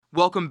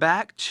Welcome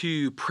back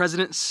to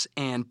Presidents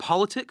and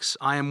Politics.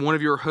 I am one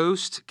of your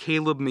hosts,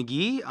 Caleb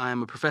McGee. I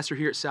am a professor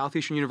here at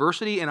Southeastern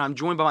University, and I'm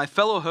joined by my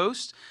fellow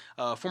host,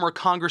 former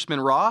Congressman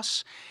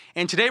Ross.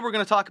 And today we're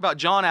going to talk about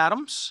John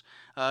Adams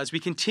as we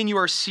continue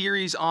our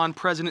series on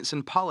presidents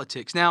and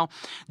politics. Now,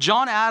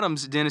 John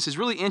Adams, Dennis, is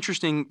really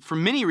interesting for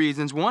many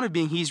reasons, one of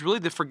being he's really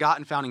the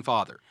forgotten founding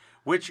father.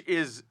 Which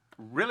is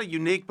really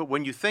unique, but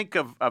when you think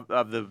of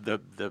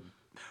the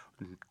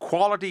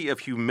quality of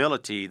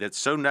humility that's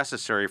so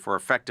necessary for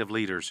effective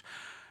leaders,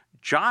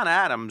 John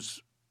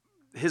Adams,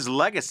 his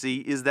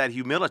legacy is that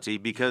humility,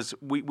 because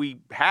we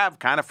have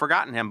kind of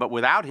forgotten him. But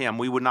without him,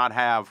 we would not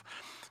have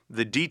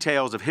the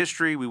details of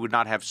history. We would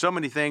not have so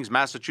many things.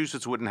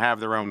 Massachusetts wouldn't have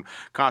their own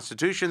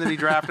constitution that he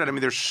drafted. I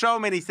mean, there's so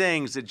many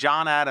things that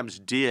John Adams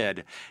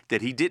did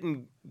that he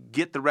didn't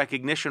get the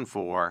recognition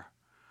for.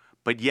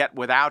 But yet,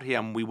 without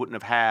him, we wouldn't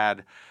have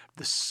had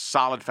the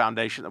solid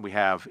foundation that we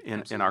have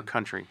in our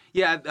country.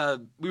 Yeah,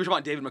 we were talking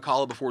about David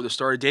McCullough before this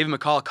started. David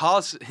McCullough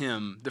calls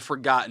him the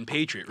forgotten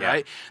patriot,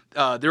 right?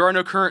 There are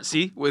no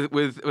currency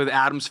with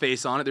Adams'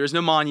 face on it. There is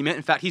no monument.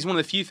 In fact, he's one of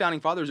the few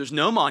founding fathers there's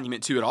no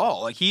monument to at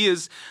all. Like, he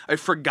is a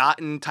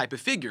forgotten type of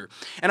figure.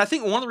 And I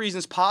think one of the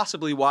reasons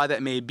possibly why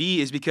that may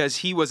be is because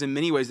he was in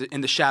many ways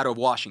in the shadow of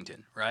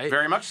Washington, right?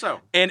 Very much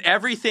so. And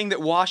everything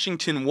that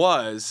Washington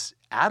was,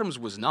 Adams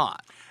was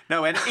not.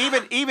 No, and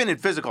even in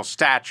physical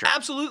stature.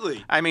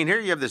 Absolutely. I mean, here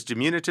you have this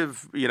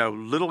diminutive,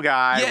 little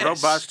guy, Yes.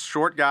 robust,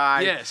 short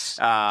guy, Yes.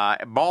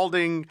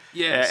 Balding,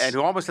 Yes. and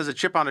who almost has a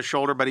chip on his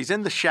shoulder, but he's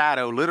in the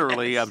shadow,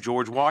 literally, of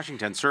George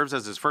Washington. Serves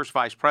as his first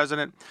vice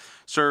president,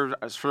 serves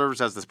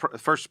as the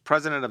first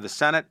president of the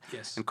Senate,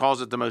 Yes. and calls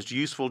it the most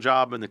useful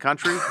job in the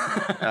country.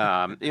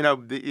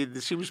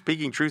 She was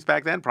speaking truth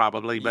back then,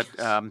 probably, but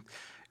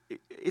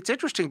it's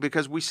interesting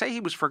because we say he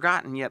was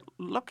forgotten, yet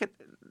look at.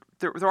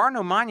 There are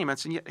no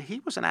monuments, and yet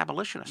he was an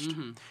abolitionist.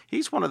 Mm-hmm.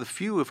 He's one of the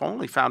few, if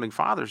only, founding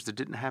fathers that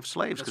didn't have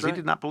slaves because he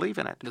did not believe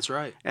in it. That's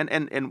right.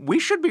 And we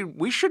should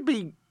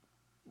be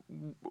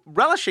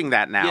relishing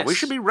that now. Yes. We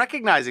should be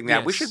recognizing that.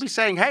 Yes. We should be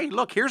saying, hey,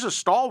 look, here's a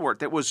stalwart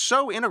that was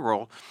so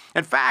integral.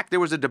 In fact, there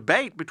was a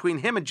debate between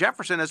him and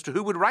Jefferson as to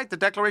who would write the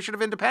Declaration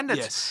of Independence.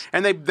 Yes.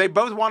 And they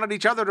both wanted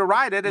each other to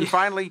write it, and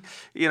finally,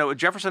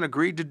 Jefferson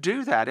agreed to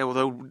do that,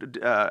 although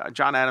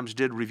John Adams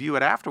did review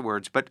it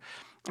afterwards. But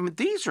I mean,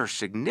 these are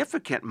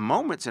significant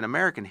moments in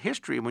American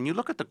history. When you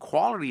look at the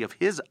quality of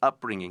his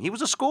upbringing, he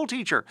was a school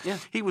teacher. Yeah.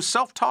 He was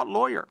self-taught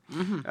lawyer.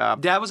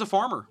 Mm-hmm. Dad was a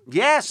farmer.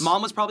 Yes.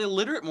 Mom was probably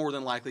illiterate more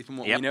than likely from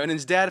what we know. And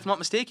his dad, if I'm not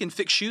mistaken,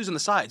 fixed shoes on the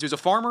sides. He was a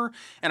farmer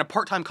and a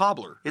part-time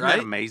cobbler. Isn't that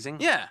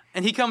amazing? Yeah.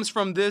 And he comes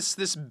from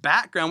this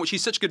background, which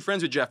he's such good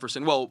friends with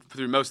Jefferson. Well,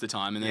 through most of the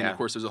time. And then, of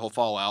course, there's a whole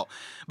fallout.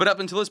 But up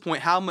until this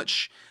point, how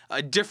much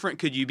different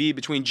could you be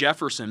between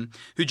Jefferson,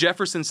 who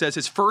Jefferson says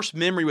his first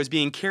memory was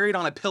being carried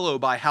on a pillow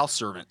by house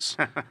servants.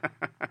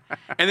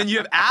 And then you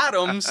have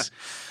Adams,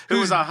 who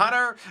was a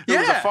hunter, who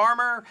was a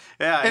farmer.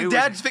 Yeah, and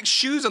Dad fixed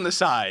shoes on the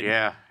side.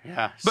 Yeah.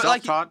 But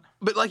self-taught.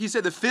 like you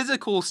said, the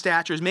physical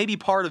stature is maybe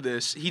part of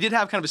this. He did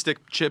have kind of a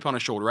stick chip on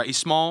his shoulder, right? He's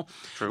small.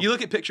 True. You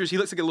look at pictures, he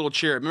looks like a little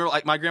cherub. Remember,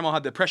 like my grandma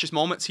had the Precious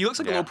Moments? He looks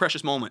like a little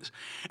Precious Moments.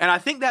 And I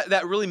think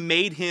that really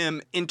made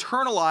him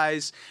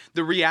internalize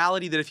the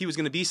reality that if he was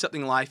going to be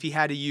something in life, he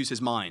had to use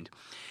his mind.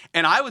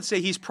 And I would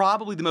say he's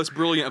probably the most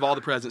brilliant of all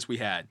the presidents we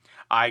had.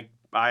 I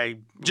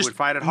would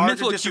find it hard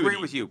to disagree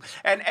acuity. with you.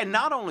 And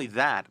not only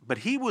that, but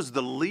he was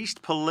the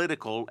least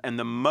political and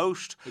the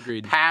most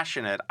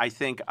passionate, I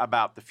think,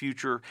 about the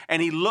future.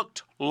 And he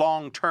looked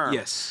long-term.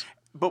 Yes.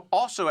 But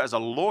also as a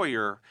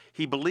lawyer,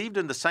 he believed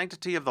in the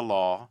sanctity of the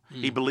law,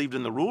 he believed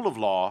in the rule of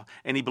law,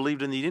 and he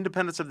believed in the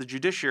independence of the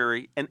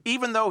judiciary. And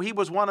even though he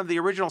was one of the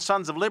original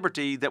Sons of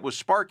Liberty that was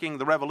sparking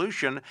the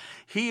revolution,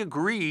 he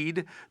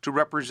agreed to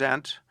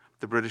represent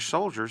the British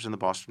soldiers in the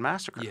Boston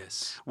Massacre.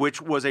 Yes.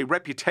 Which was a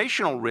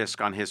reputational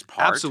risk on his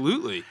part.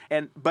 Absolutely.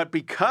 But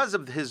because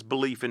of his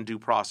belief in due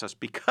process,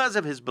 because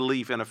of his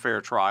belief in a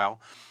fair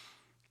trial,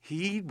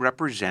 he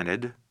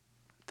represented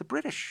the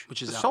British,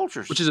 the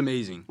soldiers. Which is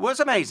amazing. It was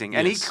amazing.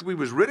 And Yes. he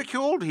was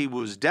ridiculed, he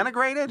was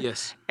denigrated,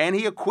 Yes. and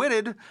he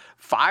acquitted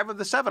 5 of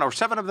the 7, or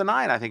 7 of the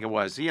 9, I think it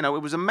was. It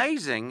was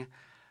amazing.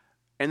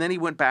 And then he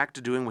went back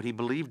to doing what he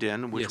believed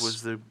in, which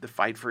was the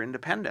fight for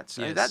independence.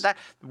 Yes.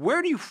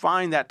 Where do you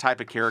find that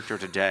type of character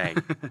today?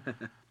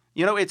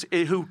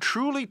 Who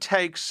truly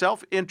takes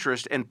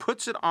self-interest and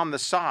puts it on the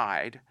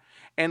side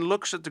and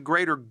looks at the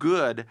greater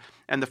good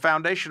and the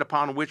foundation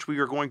upon which we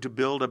are going to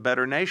build a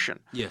better nation.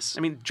 Yes.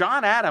 I mean,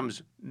 John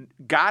Adams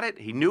got it,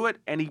 he knew it,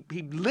 and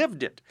he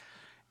lived it.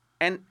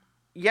 And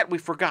yet we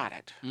forgot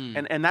it.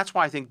 And that's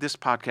why I think this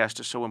podcast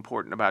is so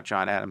important about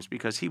John Adams,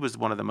 because he was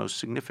one of the most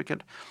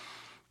significant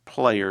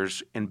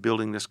players in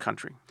building this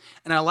country.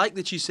 And I like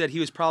that you said he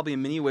was probably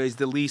in many ways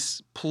the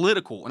least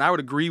political, and I would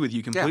agree with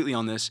you completely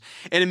on this.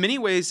 And in many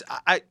ways,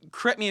 I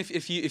correct me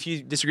if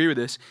you disagree with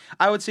this,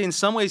 I would say in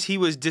some ways he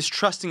was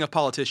distrusting of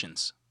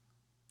politicians.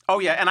 Oh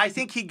yeah, and I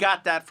think he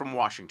got that from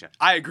Washington.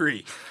 I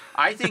agree.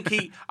 I think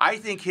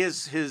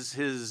his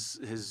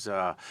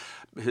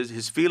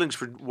feelings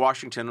for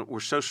Washington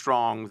were so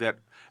strong that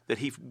that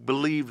he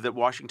believed that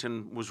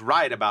Washington was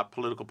right about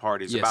political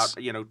parties, Yes.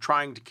 about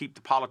trying to keep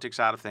the politics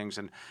out of things,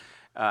 and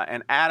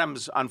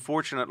Adams,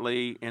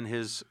 unfortunately, in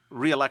his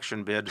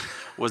re-election bid,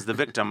 was the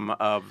victim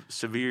of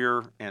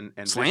severe and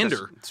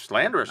slander.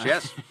 Slanderous,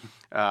 yes.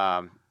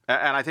 And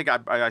I think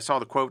I saw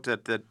the quote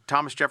that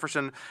Thomas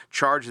Jefferson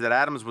charged that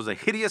Adams was a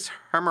hideous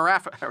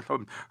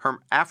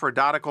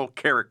hermaphroditical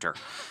character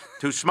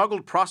who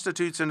smuggled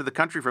prostitutes into the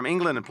country from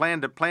England and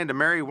planned to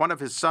marry one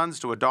of his sons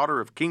to a daughter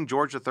of King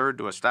George III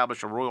to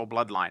establish a royal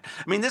bloodline.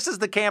 I mean, this is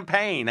the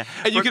campaign.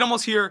 And you can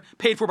almost hear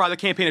paid for by the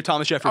campaign of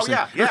Thomas Jefferson.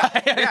 Oh, yeah.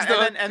 Right?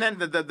 Yeah. And then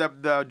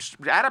the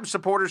Adams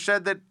supporters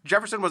said that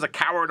Jefferson was a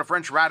coward, a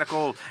French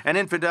radical, an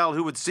infidel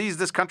who would seize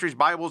this country's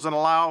Bibles and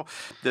allow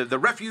the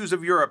refuse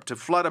of Europe to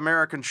flood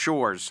American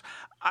shores.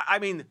 I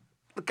mean,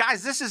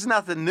 guys, this is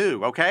nothing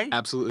new, okay?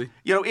 Absolutely.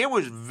 It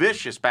was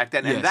vicious back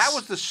then, and Yes. that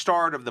was the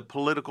start of the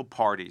political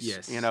parties.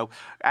 Yes.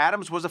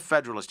 Adams was a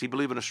Federalist. He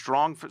believed in a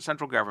strong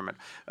central government.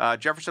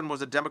 Jefferson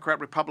was a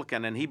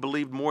Democrat-Republican, and he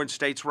believed more in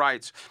states'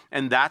 rights,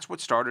 and that's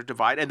what started to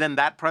divide. And then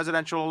that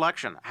presidential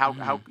election,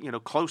 how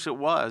close it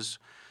was,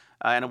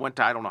 and it went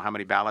to I don't know how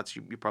many ballots.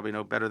 You probably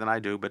know better than I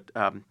do, but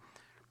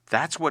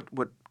that's what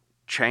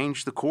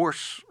changed the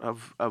course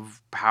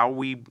of how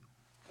we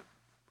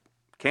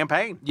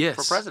campaign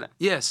for president.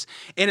 Yes.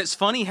 And it's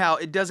funny how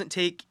it doesn't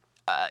take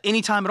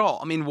any time at all.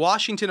 I mean,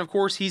 Washington, of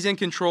course, he's in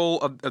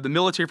control of the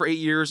military for 8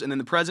 years and then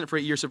the president for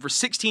 8 years. So for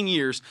 16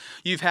 years,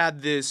 you've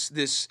had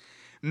this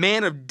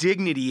man of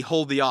dignity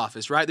hold the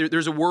office, right?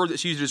 There's a word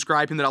that's used to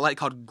describe him that I like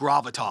called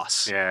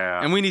gravitas.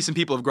 Yeah. And we need some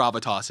people of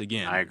gravitas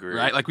again. I agree.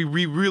 Right? Like we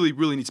really,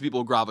 really need some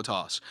people of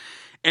gravitas.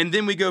 And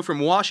then we go from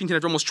Washington,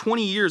 after almost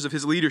 20 years of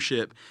his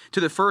leadership, to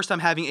the first time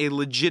having a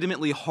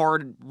legitimately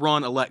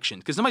hard-run election.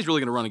 Because nobody's really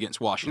going to run against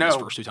Washington these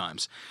first two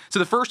times. So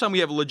the first time we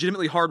have a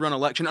legitimately hard-run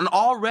election, and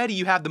already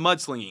you have the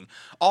mudslinging.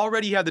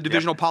 Already you have the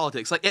divisional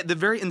politics. Like at the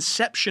very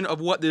inception of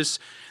what this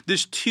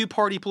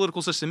two-party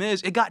political system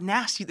is, it got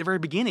nasty at the very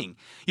beginning.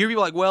 You hear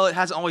people like, well, it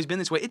hasn't always been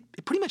this way.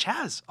 It pretty much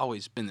has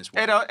always been this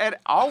way. It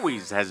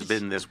always has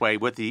been this way,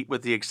 with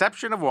the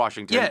exception of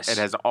Washington. Yes. It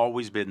has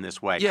always been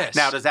this way. Yes.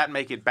 Now, does that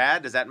make it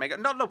bad? Does that make it?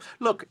 No.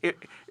 Look,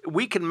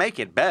 we can make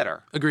it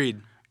better. Agreed.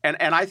 And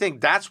I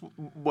think that's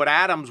what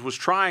Adams was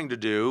trying to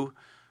do,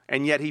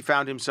 and yet he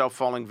found himself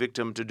falling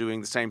victim to doing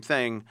the same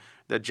thing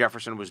that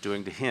Jefferson was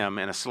doing to him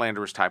in a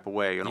slanderous type of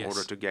way in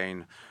order to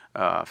gain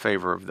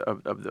favor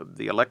of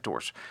the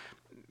electors.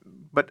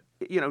 But,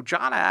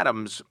 John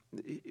Adams,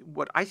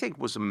 what I think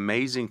was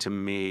amazing to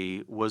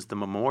me was the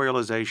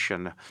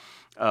memorialization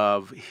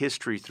of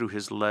history through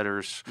his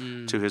letters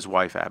to his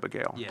wife,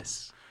 Abigail.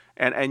 Yes.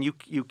 And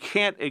you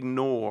can't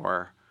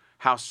ignore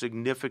how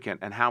significant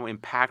and how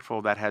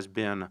impactful that has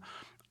been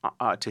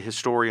to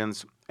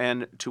historians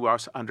and to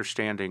us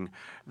understanding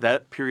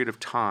that period of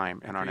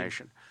time in our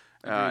nation.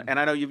 And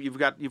I know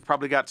you've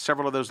probably got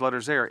several of those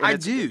letters there. And I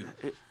do.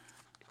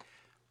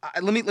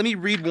 Let me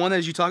read one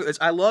as you talk.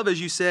 I love, as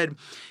you said,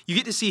 you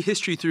get to see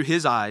history through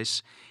his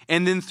eyes,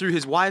 and then through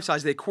his wife's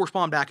eyes, they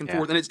correspond back and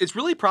forth. And it's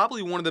really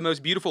probably one of the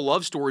most beautiful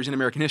love stories in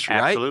American history,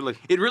 right? Absolutely.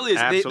 It really is.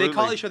 Absolutely. They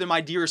call each other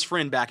my dearest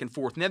friend back and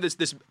forth. And they have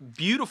this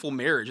beautiful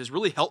marriage, this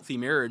really healthy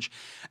marriage.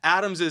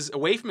 Adams is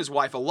away from his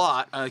wife a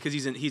lot because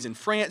he's in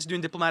France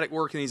doing diplomatic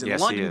work, and he's in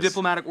London doing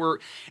diplomatic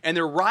work. And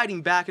they're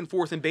riding back and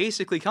forth, and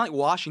basically, kind of like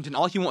Washington,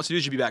 all he wants to do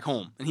is be back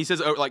home. And he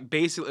says,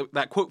 basically,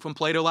 that quote from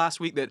Plato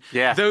last week, that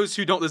those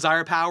who don't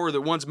desire power are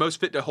the ones most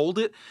fit to hold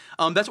it.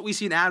 That's what we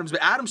see in Adams.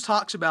 But Adams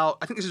talks about,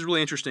 I think this is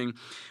really interesting,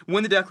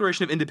 when the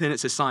Declaration of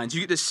Independence is signed, you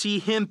get to see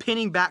him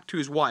pinning back to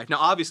his wife. Now,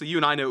 obviously, you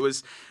and I know it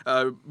was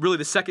really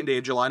the second day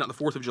of July, not the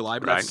 4th of July,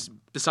 but that's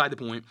beside the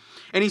point.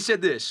 And he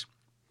said this: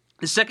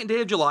 the second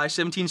day of July,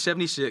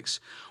 1776,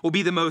 will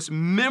be the most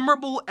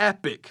memorable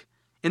epoch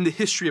in the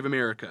history of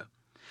America.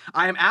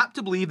 I am apt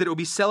to believe that it will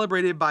be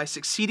celebrated by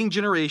succeeding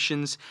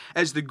generations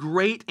as the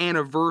great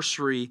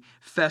anniversary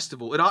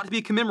festival. It ought to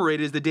be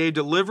commemorated as the day of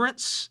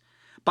deliverance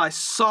by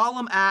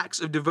solemn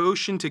acts of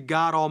devotion to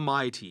God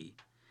Almighty.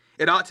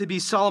 It ought to be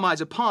solemnized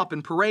with pomp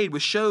and parade,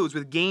 with shows,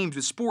 with games,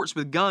 with sports,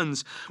 with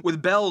guns,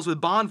 with bells, with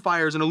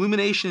bonfires and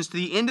illuminations to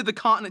the end of the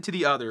continent to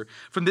the other,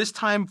 from this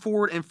time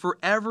forward and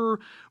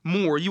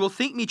forevermore. You will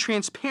think me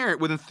transparent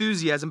with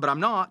enthusiasm, but I'm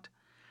not.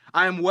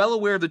 I am well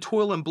aware of the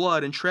toil and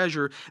blood and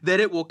treasure that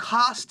it will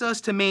cost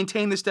us to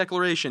maintain this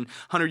declaration.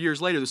 100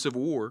 years later, the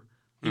Civil War.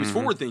 He was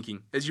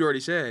forward-thinking, as you already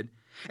said.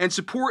 And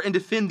support and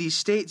defend these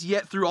states,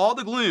 yet through all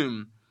the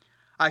gloom,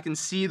 I can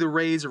see the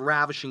rays of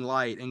ravishing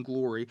light and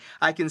glory.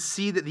 I can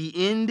see that the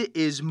end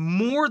is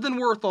more than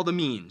worth all the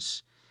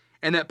means,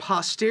 and that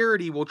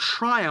posterity will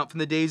triumph in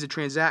the days of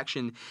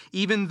transaction,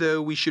 even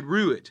though we should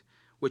rue it,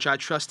 which I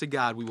trust to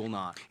God we will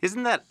not.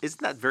 Isn't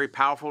that very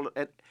powerful?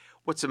 And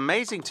what's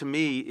amazing to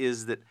me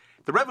is that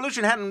the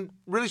revolution hadn't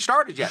really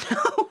started yet.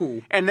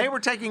 No. And they were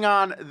taking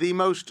on the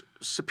most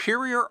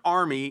superior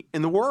army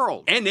in the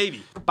world. And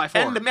Navy, by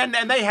far.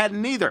 And they had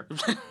neither.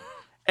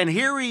 And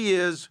here he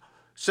is,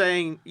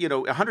 saying,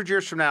 100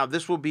 years from now,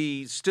 this will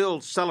be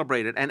still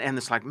celebrated. And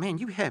it's like, man,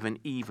 you haven't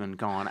even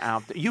gone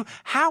out there.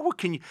 How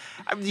can you?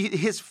 I mean,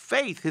 his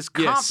faith, his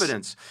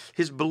confidence,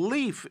 his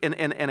belief in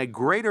a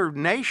greater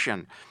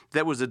nation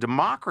that was a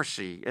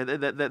democracy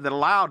that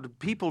allowed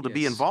people to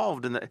be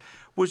involved in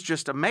was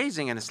just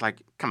amazing. And it's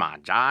like, come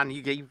on, John,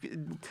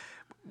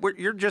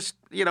 you're just,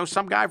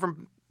 some guy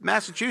from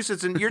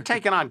Massachusetts, and you're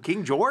taking on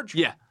King George?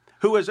 Yeah.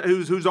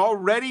 Who's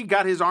already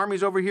got his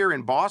armies over here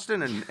in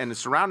Boston and the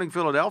surrounding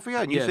Philadelphia,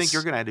 and you think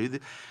you're going to do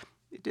this?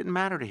 It didn't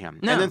matter to him.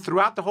 No. And then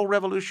throughout the whole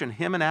revolution,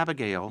 him and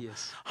Abigail,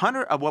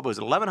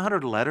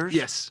 1,100 letters?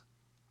 Yes.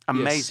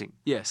 Amazing.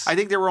 Yes. I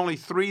think there were only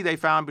 3 they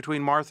found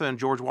between Martha and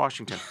George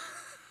Washington.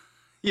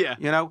 Yeah.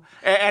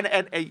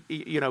 And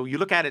you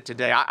look at it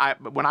today.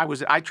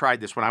 I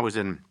tried this when I was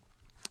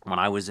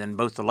in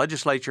both the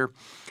legislature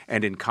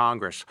and in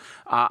Congress.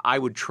 I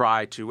would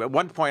try to, at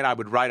one point I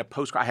would write a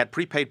postcard. I had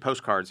prepaid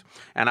postcards,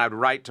 and I would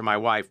write to my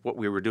wife what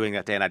we were doing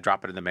that day, and I'd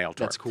drop it in the mail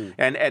to her. That's cool.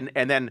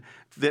 And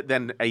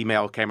then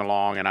email came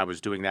along, and I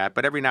was doing that.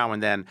 But every now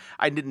and then,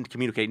 I didn't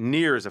communicate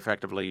near as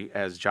effectively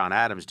as John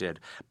Adams did.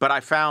 But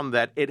I found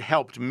that it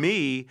helped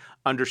me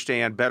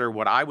understand better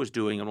what I was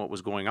doing and what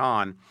was going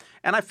on.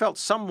 And I felt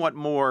somewhat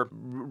more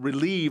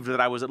relieved that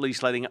I was at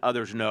least letting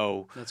others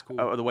know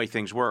the way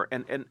things were.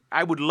 And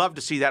I would love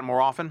to see that more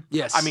often.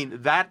 Yes. I mean,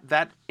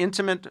 that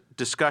intimate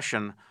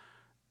discussion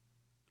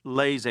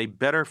lays a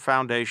better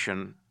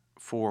foundation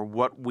for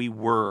what we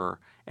were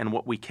and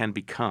what we can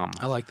become.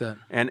 I like that.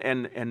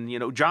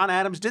 And John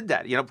Adams did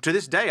that. To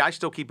this day, I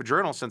still keep a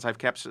journal since I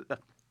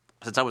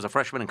was a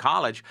freshman in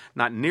college,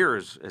 not near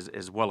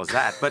as well as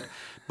that,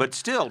 but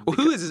still. Well,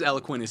 who is as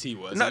eloquent as he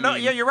was? No,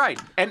 you're right.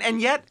 And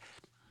yet,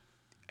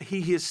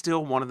 he is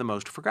still one of the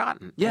most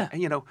forgotten. Yeah.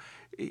 He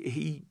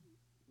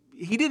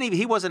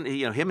wasn't,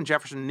 him and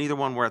Jefferson, neither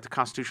one were at the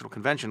Constitutional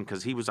Convention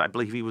because I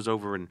believe he was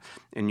over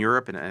in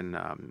Europe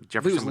and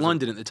Jefferson was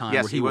London at the time.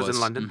 Yes, where he was in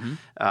London.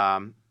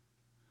 Mm-hmm.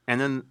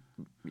 And then,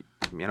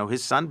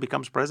 his son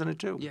becomes president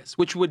too. Yes,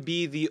 which would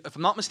be if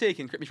I'm not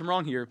mistaken, correct me if I'm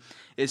wrong here,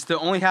 it's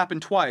only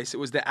happened twice. It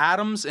was the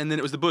Adams and then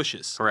it was the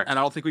Bushes. Correct. And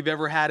I don't think we've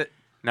ever had it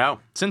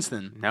since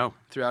then. No.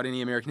 Throughout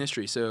any American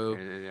history. So,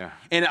 yeah.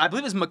 And I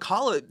believe it was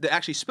McCullough that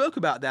actually spoke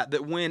about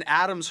that when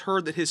Adams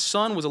heard that his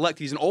son was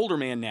elected, he's an older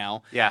man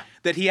now,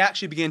 that he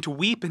actually began to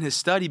weep in his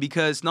study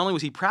because not only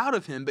was he proud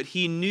of him, but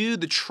he knew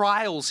the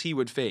trials he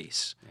would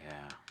face.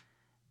 Yeah.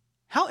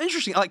 How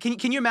interesting. Like,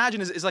 can you imagine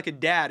as like a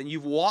dad and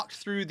you've walked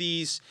through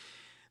these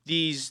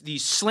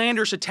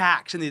slanderous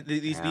attacks and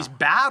these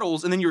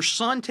battles, and then your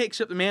son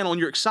takes up the mantle and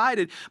you're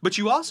excited, but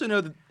you also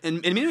know that in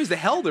many ways the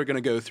hell they're going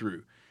to go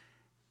through.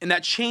 And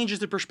that changes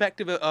the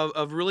perspective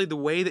of really the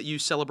way that you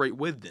celebrate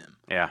with them.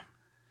 Yeah.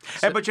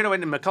 But in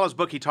McCullough's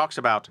book, he talks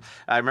about,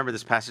 I remember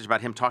this passage about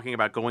him talking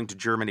about going to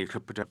Germany,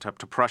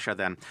 to Prussia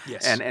then,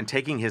 yes. and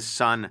taking his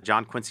son,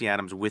 John Quincy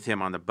Adams, with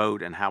him on the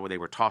boat and how they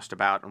were tossed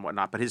about and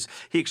whatnot. But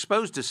he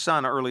exposed his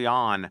son early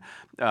on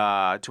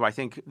to, I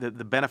think, the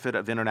benefit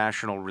of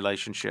international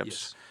relationships.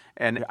 Yes.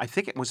 And I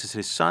think it was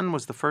his son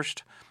was the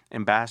first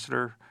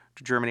ambassador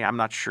to Germany. I'm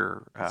not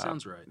sure.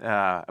 Sounds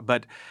right.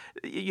 But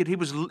he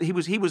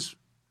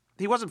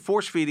wasn't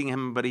force-feeding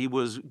him, but he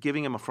was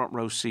giving him a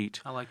front-row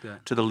seat. I like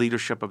that. To the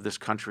leadership of this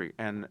country.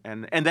 And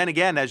then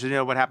again, as you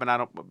know, what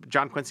happened,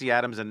 John Quincy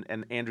Adams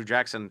and Andrew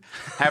Jackson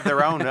have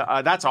their own,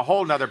 that's a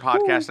whole nother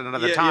podcast at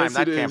another time, yes,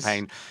 that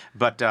campaign.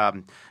 But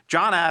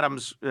John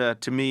Adams,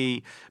 to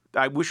me,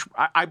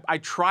 I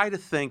try to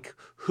think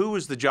who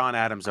is the John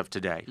Adams of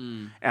today,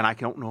 and I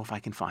don't know if I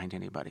can find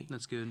anybody.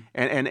 That's good.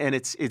 And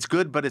it's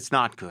good, but it's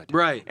not good.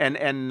 Right.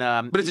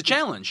 But it's a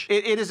challenge.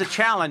 It is a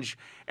challenge,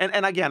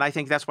 and again, I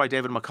think that's why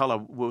David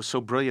McCullough was so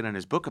brilliant in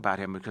his book about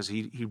him, because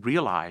he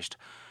realized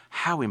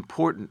how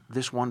important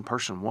this one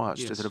person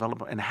was to the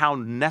development, and how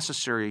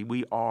necessary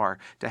we are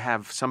to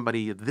have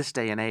somebody at this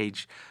day and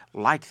age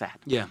like that.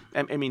 Yeah.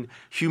 I mean,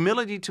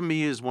 humility to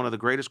me is one of the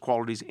greatest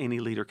qualities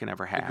any leader can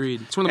ever have.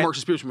 Agreed. It's one of the marks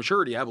of spiritual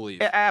maturity, I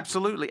believe.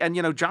 Absolutely. And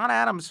John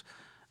Adams,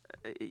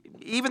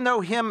 even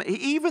though him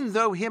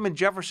and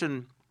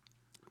Jefferson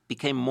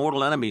became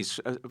mortal enemies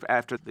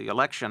after the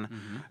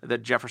election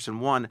that Jefferson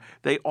won,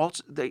 they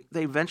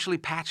eventually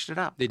patched it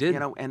up. They did.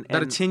 And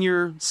about a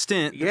 10-year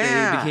stint,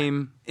 they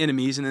became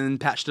enemies, and then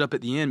patched it up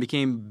at the end,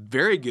 became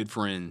very good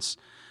friends.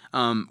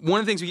 One of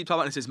the things we keep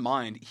talking about is his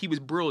mind. He was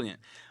brilliant.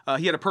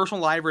 He had a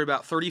personal library of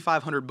about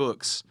 3,500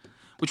 books,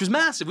 which was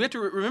massive. We have to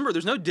remember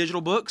there's no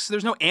digital books.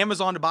 There's no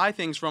Amazon to buy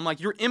things from. Like,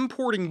 you're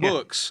importing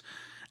books.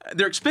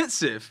 They're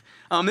expensive.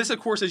 This, of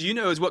course, as you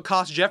know, is what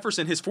cost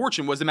Jefferson his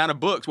fortune, was the amount of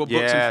books. Well,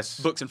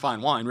 books and fine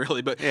wine,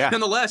 really. But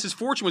nonetheless, his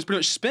fortune was pretty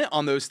much spent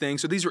on those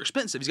things. So these are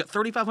expensive. He's got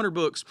 3,500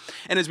 books.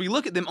 And as we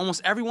look at them, almost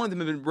every one of them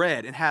have been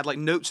read and had like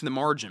notes in the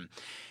margin.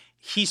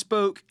 He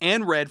spoke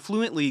and read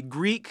fluently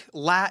Greek,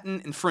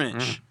 Latin, and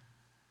French.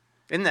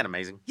 Isn't that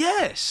amazing?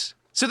 Yes.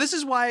 So this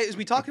is why, as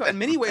we talk about, in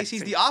many ways,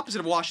 he's the opposite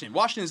of Washington.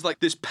 Washington is like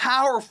this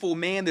powerful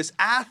man, this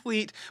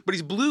athlete, but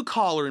he's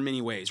blue-collar in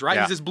many ways, right?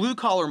 Yeah. He's this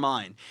blue-collar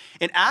mind.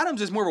 And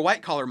Adams is more of a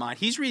white-collar mind.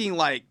 He's reading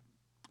like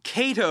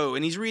Cato,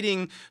 and he's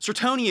reading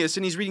Suetonius,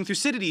 and he's reading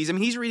Thucydides. I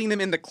mean, he's reading them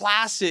in the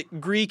classic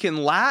Greek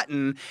and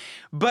Latin.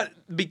 But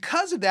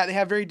because of that, they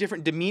have very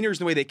different demeanors in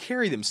the way they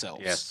carry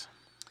themselves. Yes.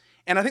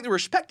 And I think they're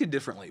respected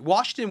differently.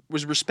 Washington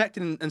was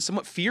respected and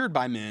somewhat feared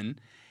by men,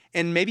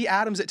 and maybe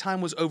Adams at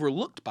time was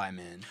overlooked by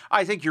men.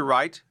 I think you're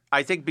right.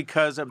 I think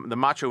because of the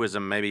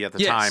machoism maybe at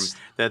the time,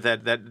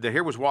 that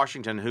here was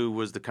Washington, who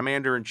was the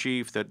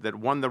commander-in-chief that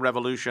won the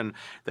revolution,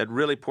 that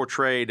really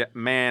portrayed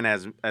man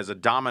as a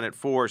dominant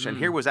force, and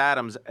here was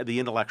Adams, the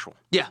intellectual.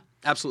 Yeah,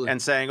 absolutely.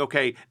 And saying,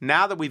 okay,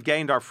 now that we've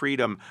gained our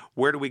freedom,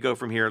 where do we go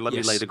from here? Let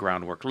me lay the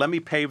groundwork. Let me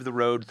pave the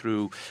road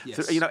through,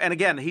 and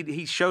again,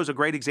 he shows a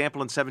great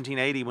example in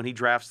 1780 when he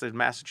drafts the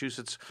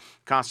Massachusetts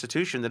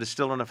Constitution that is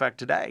still in effect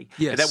today.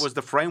 Yes. That was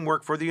the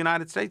framework for the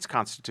United States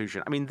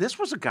Constitution. I mean, this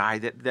was a guy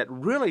that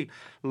really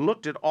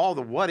looked at all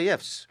the what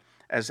ifs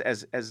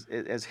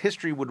as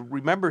history would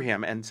remember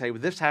him and say,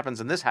 well, this happens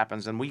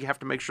and we have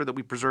to make sure that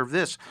we preserve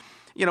this.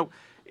 You know,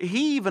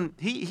 he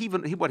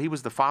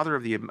was the father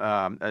of the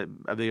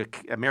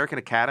American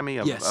Academy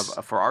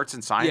for Arts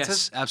and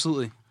Sciences. Yes,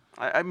 absolutely.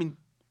 I mean,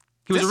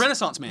 he was a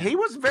Renaissance man. He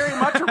was very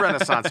much a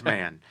Renaissance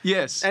man.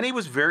 Yes, and he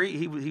was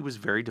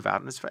very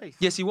devout in his faith.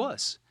 Yes, he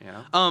was. You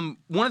know?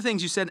 One of the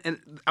things you said, and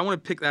I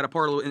want to pick that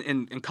apart a little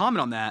and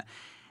comment on that.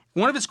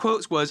 One of his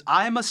quotes was,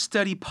 "I must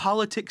study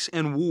politics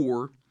and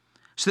war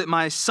so that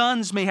my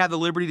sons may have the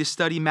liberty to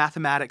study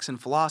mathematics and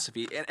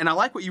philosophy." And I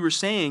like what you were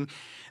saying,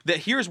 that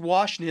here's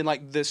Washington,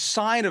 like the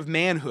sign of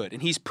manhood,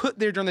 and he's put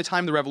there during the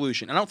time of the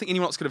Revolution. And I don't think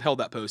anyone else could have held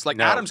that post. Like,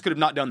 No. Adams could have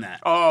not done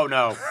that. Oh,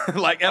 no.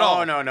 Like, at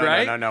all. No.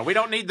 Right? No. We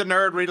don't need the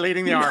nerd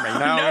leading the army.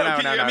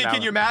 No.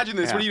 Can you imagine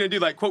this? Yeah. What are you going to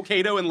do, like quote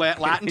Cato in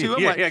Latin to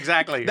him? Yeah, Like,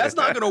 exactly. That's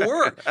not going to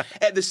work.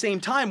 At the same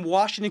time,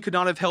 Washington could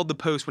not have held the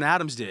post when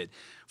Adams did.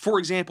 For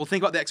example,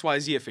 think about the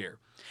XYZ affair.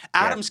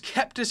 Adams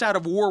kept us out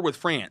of war with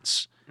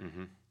France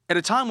at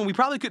a time when we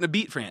probably couldn't have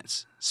beat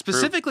France,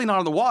 specifically not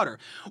on the water.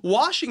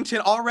 Washington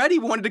already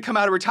wanted to come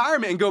out of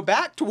retirement and go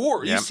back to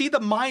war. Yep. You see the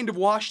mind of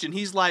Washington.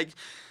 He's like,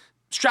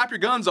 strap your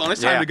guns on,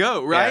 it's time to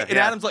go, right? Yeah, and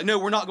Adams like, no,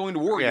 we're not going to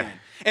war Yeah. again.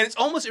 And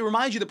it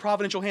reminds you of the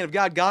providential hand of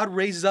God. God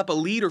raises up a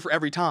leader for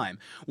every time.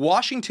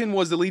 Washington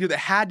was the leader that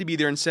had to be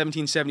there in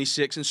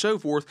 1776 and so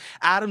forth.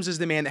 Adams is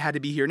the man that had to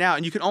be here now.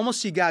 And you can almost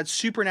see God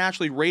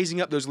supernaturally raising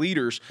up those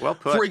leaders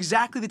for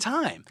exactly the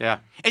time. Yeah.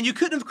 And you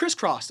couldn't have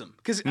crisscrossed them.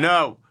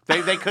 No,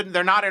 they couldn't.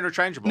 They're not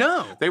interchangeable.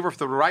 No. They were for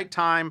the right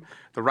time,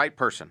 the right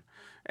person.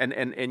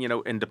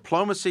 And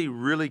diplomacy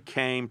really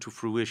came to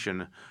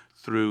fruition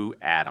through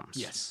Adams.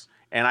 Yes.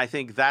 And I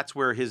think that's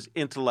where his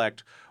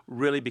intellect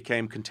really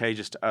became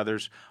contagious to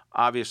others.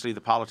 Obviously,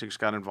 the politics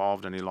got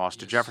involved, and he lost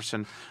to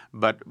Jefferson.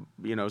 But,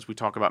 as we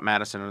talk about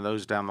Madison and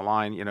those down the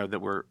line, that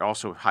were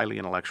also highly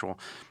intellectual,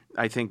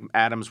 I think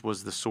Adams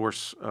was the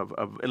source of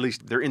at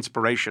least their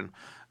inspiration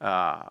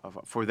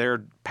for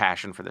their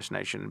passion for this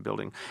nation and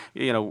building.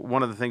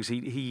 One of the things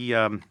he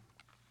had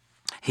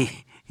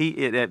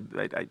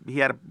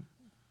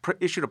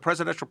issued a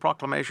presidential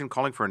proclamation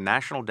calling for a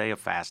national day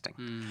of fasting.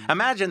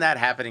 Imagine that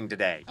happening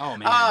today. Oh,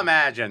 man.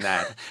 Imagine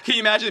that. Can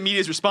you imagine the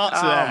media's response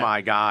to that? Oh,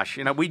 my gosh.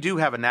 We do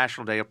have a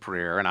national day of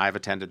prayer, and I've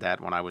attended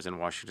that when I was in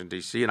Washington,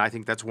 D.C., and I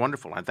think that's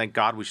wonderful. And thank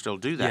God we still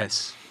do that.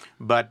 Yes.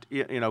 But,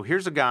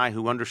 here's a guy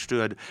who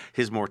understood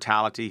his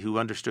mortality, who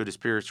understood his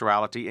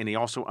spirituality, and he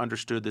also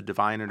understood the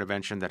divine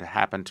intervention that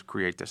happened to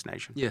create this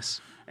nation. Yes.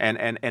 And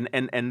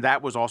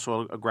that was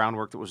also a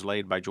groundwork that was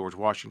laid by George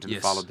Washington,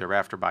 followed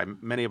thereafter by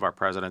many of our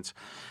presidents.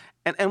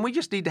 And we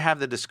just need to have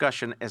the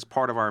discussion as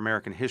part of our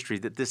American history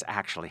that this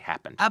actually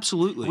happened.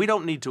 Absolutely. We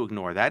don't need to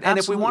ignore that. And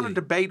if we want to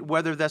debate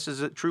whether this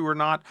is true or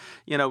not,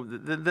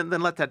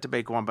 then let that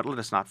debate go on. But let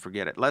us not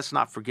forget it. Let's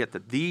not forget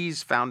that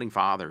these founding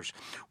fathers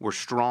were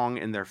strong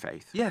in their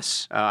faith.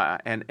 Yes. I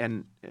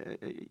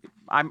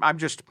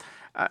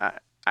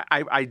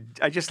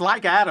just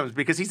like Adams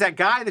because he's that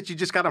guy that you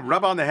just got to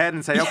rub on the head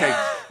and say, okay,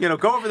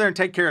 go over there and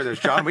take care of this,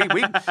 John.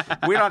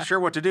 We're not sure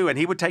what to do, and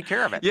he would take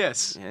care of it.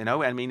 Yes. He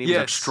was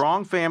a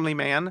strong family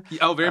man.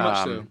 Oh, very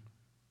much so.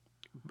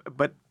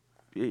 But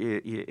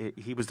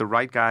he was the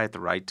right guy at the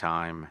right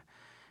time.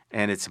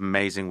 And it's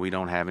amazing we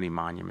don't have any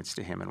monuments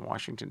to him in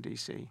Washington,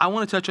 D.C. I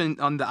want to touch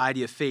on the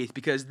idea of faith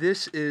because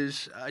this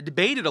is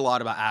debated a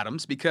lot about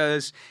Adams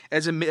because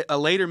as a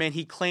later man,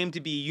 he claimed to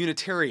be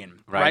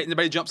Unitarian, right? And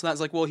everybody jumps on that. It's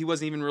like, well, he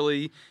wasn't even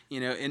really,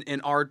 in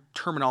our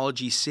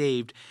terminology,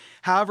 saved.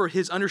 However,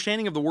 his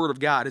understanding of the Word of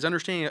God, his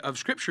understanding of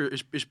Scripture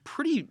is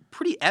pretty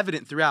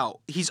evident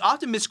throughout. He's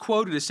often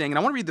misquoted as saying, and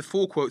I want to read the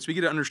full quote so we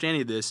get an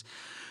understanding of this,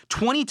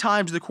 20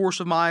 times in the course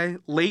of my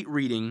late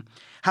reading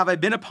have I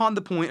been upon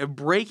the point of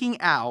breaking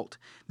out,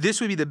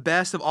 this would be the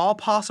best of all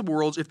possible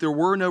worlds if there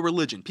were no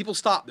religion. People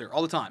stop there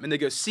all the time, and they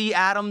go, see,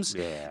 Adams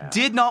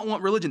did not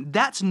want religion.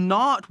 That's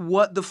not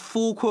what the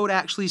full quote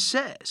actually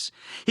says.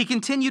 He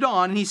continued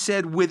on, and he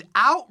said,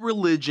 without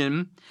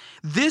religion,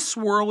 this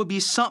world would be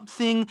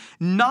something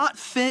not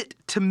fit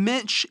to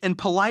mensch and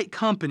polite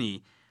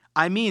company.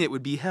 I mean, it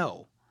would be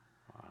hell.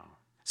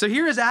 So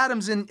here is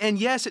Adams, and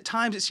yes, at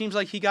times it seems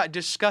like he got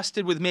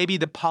disgusted with maybe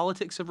the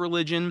politics of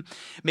religion,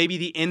 maybe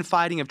the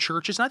infighting of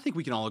churches, and I think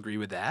we can all agree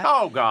with that.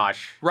 Oh,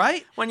 gosh.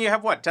 Right? When you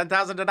have,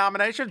 10,000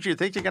 denominations, you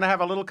think you're going to have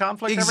a little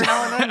conflict every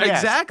now and then? Yes.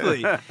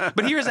 Exactly.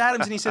 But here's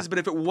Adams, and he says, but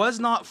if it was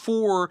not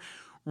for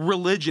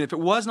religion, if it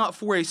was not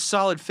for a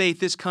solid faith,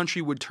 this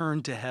country would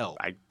turn to hell.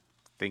 I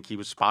think he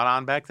was spot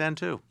on back then,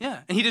 too. Yeah,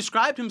 and he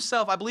described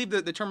himself, I believe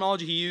that the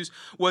terminology he used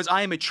was,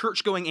 I am a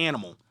church-going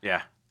animal.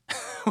 Yeah.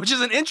 Which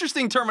is an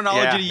interesting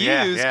terminology to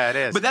use. Yeah, it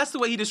is. But that's the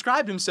way he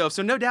described himself.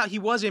 So no doubt he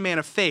was a man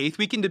of faith.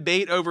 We can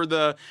debate over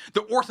the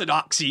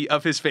orthodoxy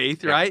of his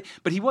faith, right?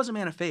 But he was a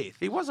man of faith.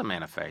 He was a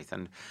man of faith,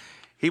 and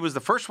he was the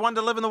first one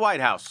to live in the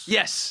White House.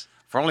 Yes.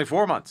 For only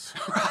 4 months.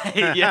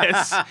 Right,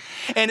 yes.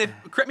 And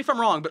correct me if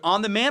I'm wrong, but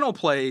on the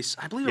mantelpiece,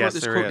 I believe I wrote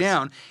this quote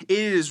down, it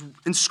is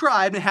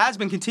inscribed, and it has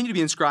been continued to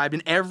be inscribed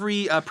in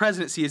every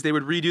presidency as they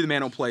would redo the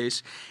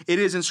mantelpiece. It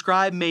is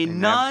inscribed, may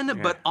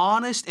none but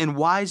honest and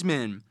wise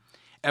men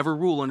ever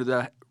rule under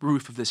the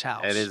roof of this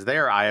house. It is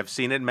there. I have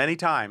seen it many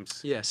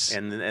times. Yes.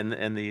 In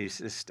the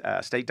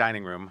state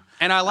dining room.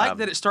 And I like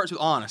that it starts with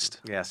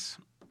honest. Yes.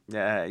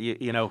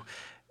 You know,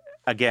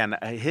 again,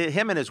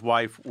 him and his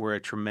wife were a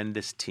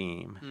tremendous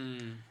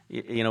team.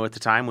 You know, at the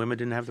time, women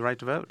didn't have the right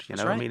to vote. You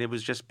know, right. I mean, it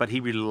was just, but he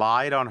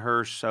relied on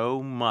her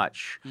so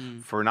much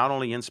for not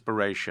only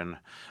inspiration,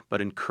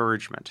 but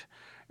encouragement.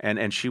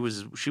 And she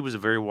was a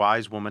very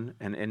wise woman,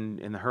 and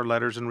in her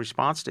letters in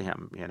response to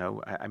him, you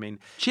know, I mean,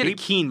 she had a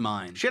keen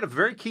mind. She had a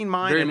very keen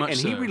mind, very and much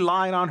so. He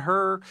relied on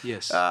her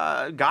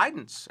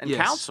guidance and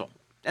counsel,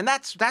 and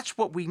that's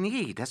what we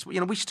need. That's, you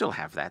know, we still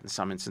have that in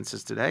some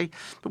instances today,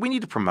 but we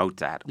need to promote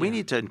that. We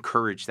need to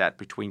encourage that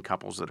between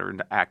couples that are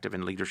active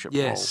in leadership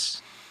roles,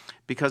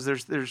 because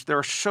there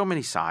are so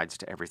many sides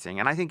to everything,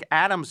 and I think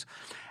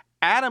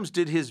Adams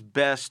did his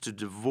best to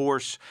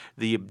divorce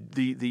the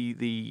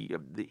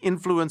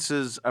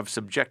influences of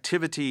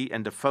subjectivity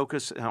and to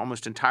focus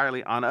almost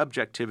entirely on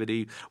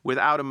objectivity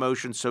without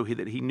emotion, so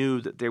that he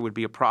knew that there would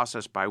be a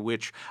process by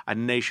which a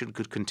nation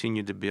could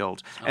continue to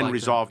build and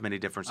resolve many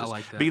differences. I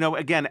like that. But, you know,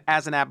 again,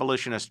 as an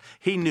abolitionist,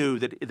 he knew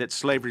that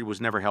slavery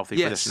was never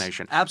healthy for this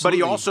nation. Absolutely.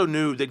 But he also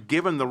knew that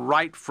given the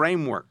right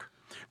framework,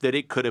 that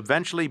it could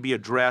eventually be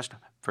addressed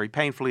very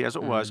painfully as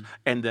it was,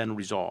 and then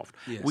resolved.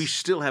 Yes. We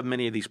still have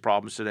many of these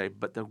problems today,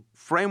 but the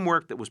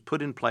framework that was put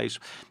in place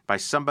by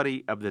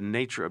somebody of the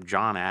nature of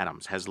John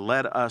Adams has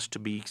led us to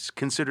be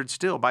considered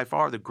still by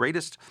far the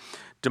greatest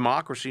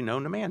democracy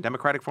known to man,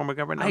 democratic form of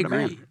government known to man.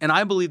 I agree. And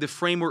I believe the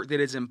framework that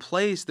is in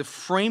place, the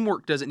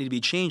framework doesn't need to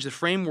be changed. The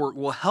framework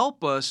will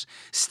help us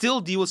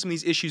still deal with some of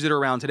these issues that are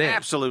around today.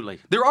 Absolutely.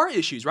 There are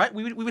issues, right?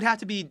 We would have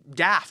to be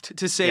daft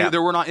to say that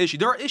there were not issues.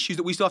 There are issues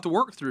that we still have to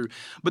work through,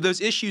 but those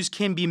issues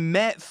can be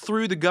met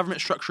through the government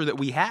structure that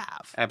we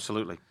have.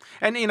 Absolutely.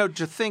 And, you know,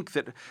 to think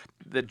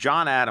that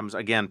John Adams,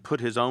 again, put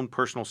his own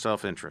personal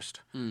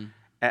self-interest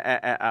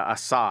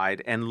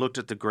aside and looked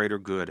at the greater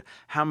good.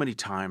 How many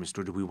times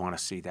do we want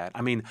to see that?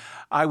 I mean,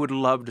 I would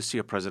love to see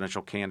a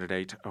presidential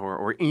candidate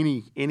or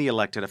any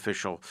elected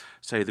official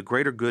say the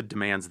greater good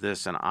demands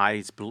this, and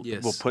I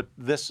will put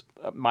this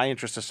my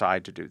interest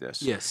aside to do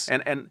this. Yes.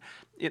 And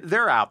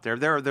they're out there.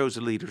 There are those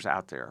leaders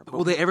out there.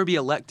 Will they ever be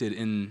elected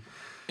in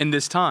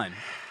this time?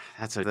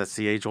 That's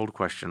the age-old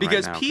question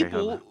because right now.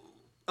 People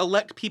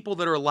elect people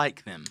that are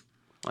like them.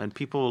 And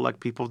people elect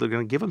people that are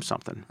going to give them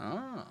something.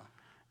 Oh.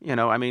 You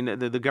know, I mean,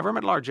 the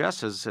government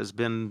largesse has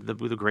been the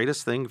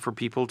greatest thing for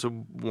people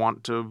to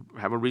want to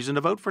have a reason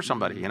to vote for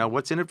somebody. You know,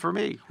 what's in it for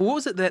me? What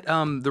was it that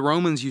the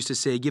Romans used to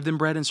say? Give them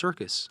bread and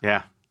circus.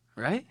 Yeah.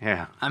 Right?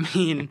 Yeah. I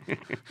mean,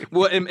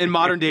 well, in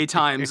modern day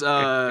times,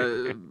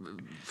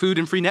 food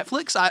and free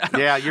Netflix.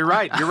 Yeah, you're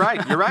right.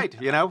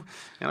 You know,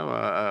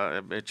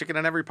 a chicken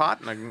in every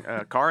pot and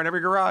a car in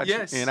every garage.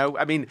 Yes. You know,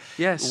 I mean,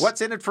 yes.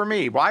 What's in it for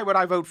me? Why would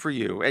I vote for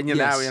you? And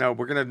now,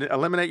 we're going to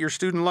eliminate your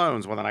student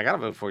loans. Well, then I got to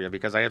vote for you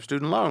because I have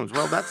student loans.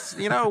 Well, that's,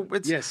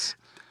 it's yes.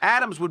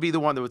 Adams would be the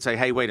one that would say,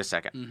 hey, wait a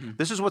second. Mm-hmm.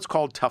 This is what's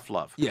called tough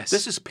love. Yes.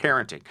 This is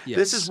parenting. Yes.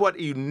 This is what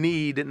you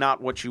need,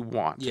 not what you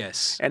want.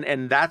 Yes.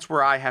 And that's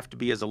where I have to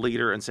be as a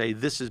leader and say,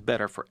 this is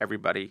better for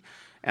everybody,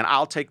 and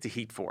I'll take the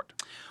heat for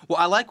it. Well,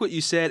 I like what you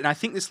said, and I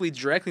think this leads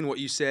directly into what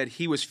you said.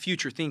 He was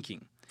future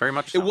thinking. Very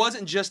much so. It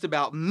wasn't just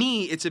about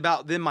me, it's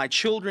about them, my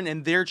children,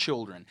 and their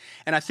children.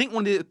 And I think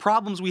one of the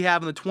problems we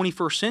have in the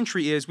 21st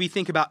century is we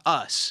think about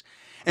us.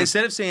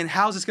 Instead of saying,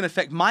 how's this going to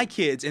affect my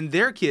kids and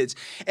their kids,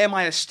 am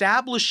I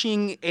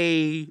establishing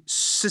a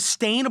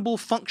sustainable,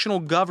 functional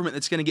government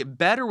that's going to get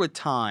better with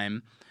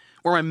time,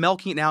 or am I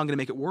milking it now and going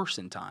to make it worse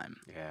in time?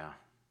 Yeah.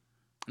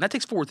 And that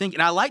takes forward thinking.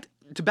 And I like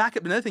to back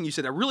up another thing you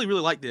said, I really, really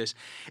like this,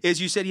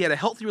 is you said he had a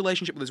healthy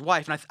relationship with his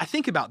wife. And I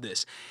think about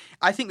this.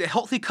 I think that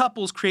healthy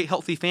couples create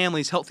healthy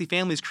families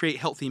create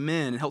healthy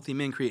men, and healthy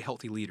men create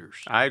healthy leaders.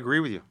 I agree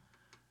with you.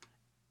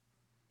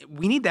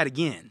 we need that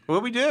again.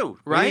 Well, we do.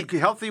 Right? We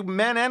need healthy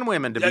men and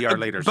women to be our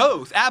leaders.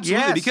 Both,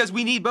 absolutely, Yes. because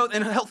we need both,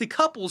 and healthy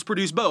couples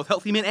produce both,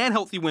 healthy men and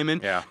healthy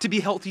women to be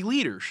healthy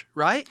leaders,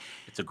 right?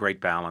 It's a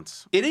great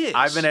balance. It is.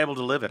 I've been able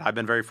to live it. I've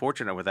been very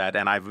fortunate with that,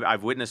 and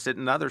I've witnessed it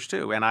in others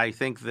too. And I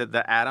think that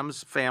the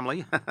Adams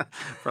family,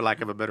 for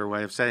lack of a better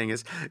way of saying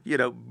is,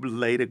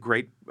 laid a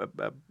great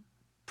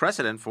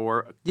precedent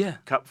for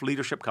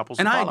leadership couples.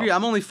 And to I follow. agree.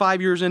 I'm only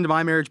 5 years into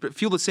my marriage, but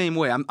feel the same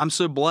way. I'm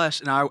so blessed,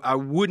 and I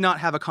would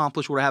not have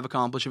accomplished what I have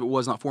accomplished if it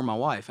was not for my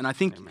wife. And I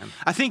think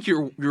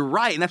you're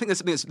right, and I think that's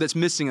something that's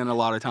missing in a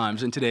lot of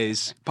times in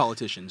today's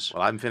politicians.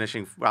 Well,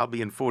 I'll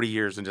be in 40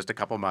 years in just a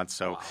couple months.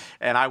 So,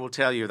 and I will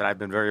tell you that I've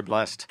been very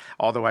blessed,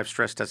 although I've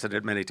stress tested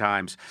it many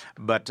times.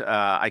 But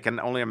I can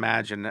only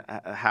imagine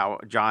how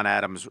John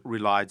Adams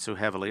relied so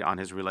heavily on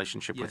his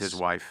relationship with his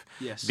wife.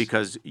 Yes.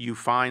 Because you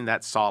find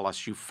that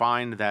solace, you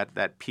find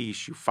that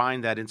peace, you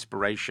find that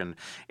inspiration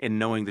in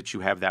knowing that you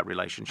have that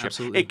relationship.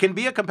 Absolutely. It can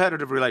be a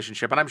competitive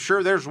relationship, and I'm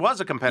sure theirs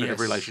was a competitive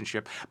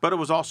relationship, but it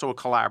was also a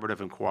collaborative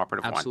and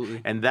cooperative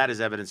one. And that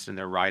is evidenced in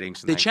their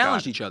writings. And They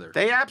challenged each other.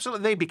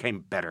 They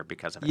became better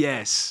because of it.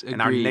 Yes,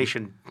 and our agreed.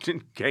 nation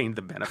gained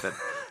the benefit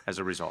as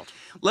a result.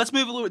 Let's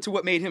move a little bit to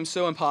what made him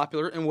so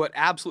unpopular and what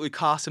absolutely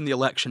cost him the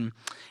election,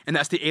 and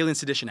that's the Alien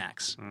Sedition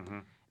Acts. Mm-hmm.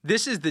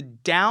 This is the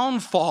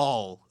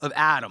downfall of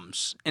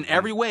Adams in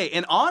every way.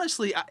 And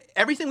honestly,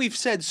 everything we've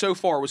said so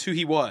far was who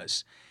he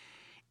was.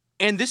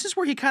 And this is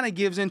where he kind of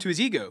gives into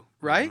his ego,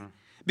 right? Mm-hmm.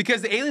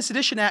 Because the Alien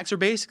Sedition Acts are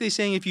basically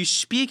saying if you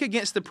speak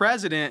against the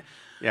president,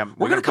 we're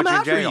going to come put you in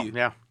after jail. you.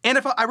 Yeah. And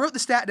if I wrote the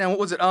stat down, what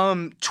was it?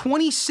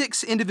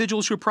 26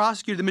 individuals who were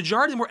prosecuted. The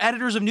majority of them were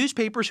editors of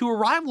newspapers who were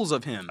rivals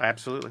of him.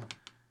 Absolutely.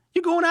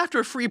 You're going after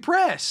a free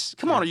press.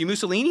 Come on, are you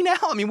Mussolini now?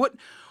 I mean,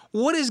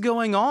 what is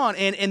going on?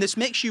 And this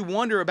makes you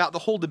wonder about the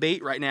whole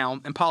debate right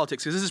now in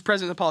politics, because this is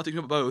president of politics,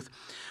 but both.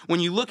 When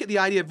you look at the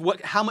idea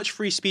of how much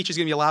free speech is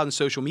going to be allowed in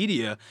social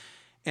media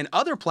and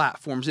other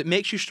platforms, it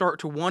makes you start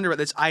to wonder about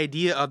this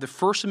idea of the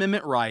First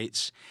Amendment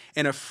rights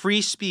and of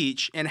free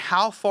speech, and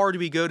how far do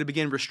we go to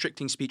begin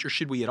restricting speech, or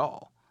should we at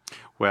all?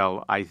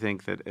 Well, I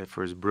think that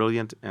for as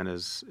brilliant and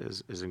as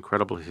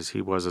incredible as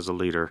he was as a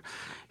leader,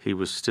 he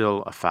was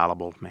still a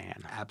fallible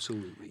man.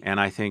 Absolutely. And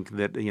I think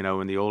that,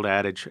 in the old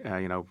adage,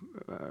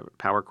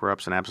 power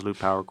corrupts and absolute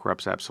power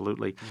corrupts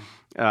absolutely.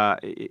 A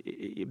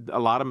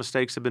lot of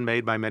mistakes have been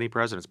made by many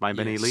presidents, by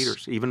many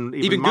leaders,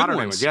 even modern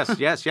ones.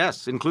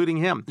 Yes, including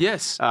him.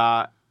 Yes.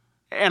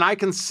 And I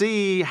can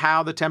see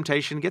how the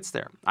temptation gets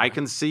there. I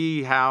can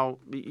see how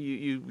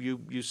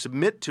you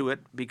submit to it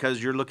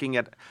because you're looking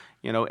at,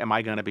 am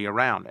I going to be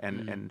around?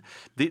 And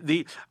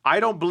I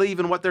don't believe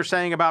in what they're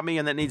saying about me,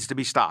 and that needs to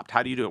be stopped.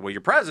 How do you do it? Well,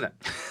 you're president.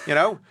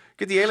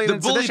 Get the Alien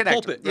and Sedition Act.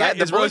 Pulpit. Yeah,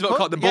 that's what it's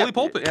called, the bully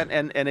pulpit.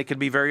 And it can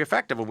be very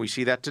effective, and we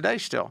see that today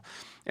still.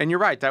 And you're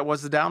right, that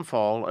was the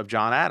downfall of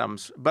John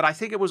Adams. But I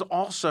think it was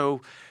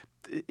also,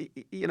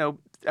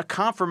 a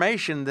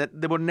confirmation that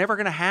we're never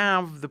going to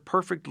have the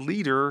perfect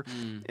leader,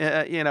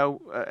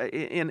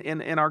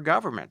 in our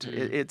government.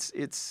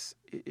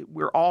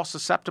 We're all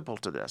susceptible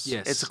to this.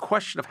 Yes. It's a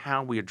question of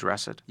how we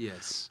address it.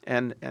 Yes.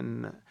 And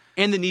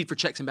the need for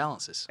checks and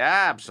balances.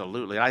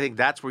 Absolutely. I think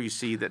that's where you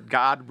see that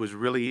God was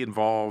really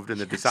involved in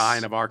the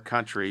design of our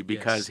country,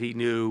 because he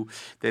knew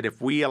that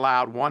if we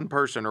allowed one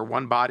person or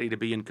one body to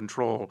be in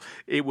control,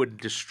 it would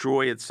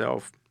destroy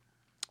itself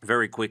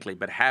very quickly.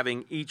 But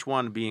having each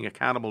one being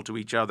accountable to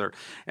each other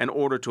in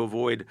order to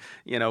avoid,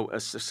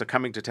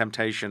 succumbing to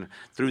temptation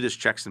through this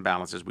checks and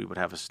balances, we would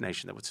have a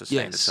nation that would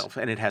sustain itself.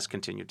 And it has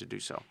continued to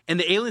do so. And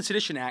the Alien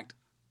Sedition Act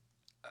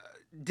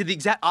did the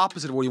exact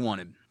opposite of what he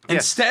wanted. Yes.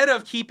 Instead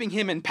of keeping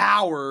him in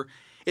power,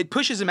 it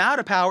pushes him out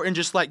of power and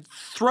just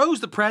throws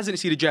the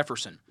presidency to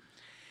Jefferson.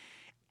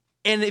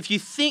 And if you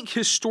think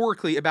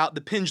historically about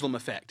the pendulum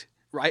effect,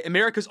 right?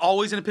 America's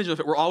always in a pendulum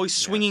effect. We're always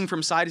swinging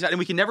from side to side, and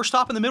we can never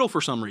stop in the middle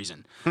for some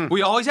reason.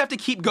 We always have to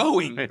keep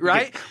going,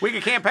 right? We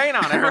can campaign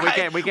on it, or we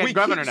can't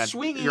govern it. We keep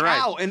swinging You're right.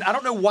 out, and I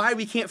don't know why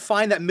we can't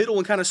find that middle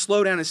and kind of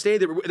slow down and stay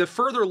there. The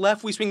further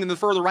left we swing, then the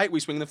further right we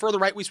swing. The further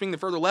right we swing, the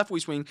further left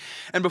we swing.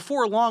 And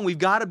before long, we've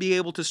got to be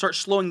able to start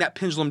slowing that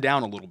pendulum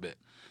down a little bit.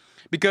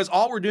 Because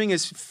all we're doing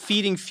is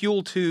feeding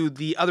fuel to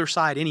the other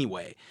side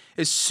anyway.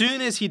 As soon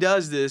as he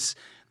does this,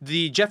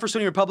 the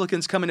Jeffersonian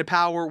Republicans come into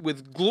power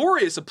with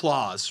glorious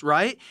applause,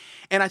 right?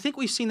 And I think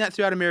we've seen that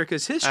throughout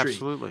America's history.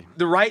 Absolutely.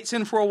 The right's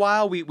in for a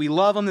while, we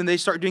love them, then they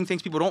start doing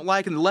things people don't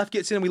like, and the left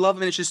gets in and we love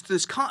them, and it's just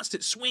this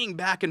constant swing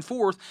back and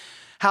forth.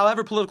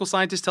 However, political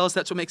scientists tell us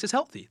that's what makes us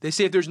healthy. They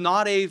say if there's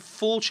not a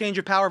full change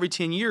of power every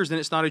 10 years, then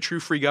it's not a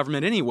true free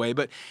government anyway.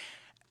 But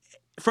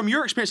from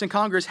your experience in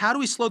Congress, how do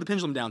we slow the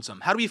pendulum down some?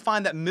 How do we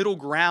find that middle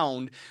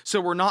ground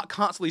so we're not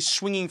constantly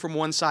swinging from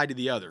one side to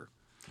the other?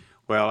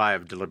 Well, I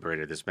have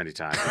deliberated this many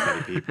times with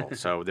many people,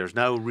 so there's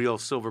no real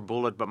silver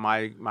bullet, but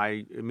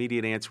my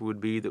immediate answer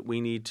would be that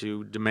we need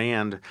to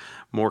demand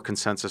more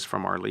consensus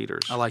from our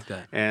leaders. I like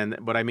that. And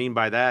what I mean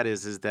by that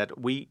is that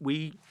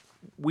we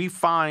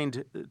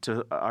find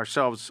to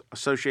ourselves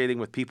associating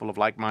with people of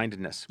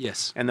like-mindedness.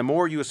 Yes. And the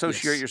more you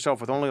associate yourself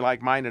with only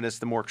like-mindedness,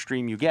 the more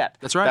extreme you get.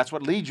 That's right. That's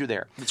what leads you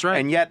there. That's right.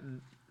 And yet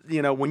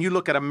when you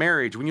look at a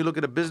marriage, when you look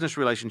at a business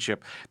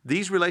relationship,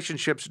 these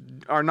relationships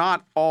are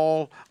not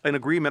all in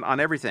agreement on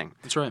everything.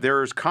 That's right.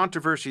 There's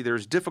controversy,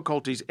 there's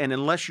difficulties, and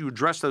unless you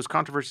address those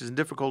controversies and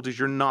difficulties,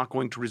 you're not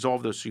going to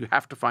resolve those. So you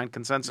have to find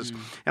consensus.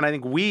 And I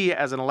think we,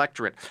 as an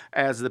electorate,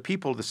 as the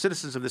people, the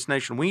citizens of this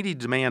nation, we need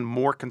to demand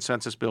more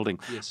consensus building,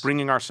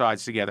 bringing our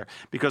sides together,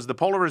 because the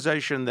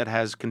polarization that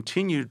has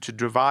continued to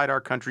divide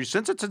our country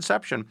since its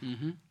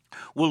inception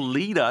will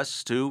lead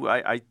us to,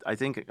 I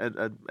think,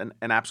 an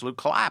absolute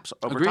collapse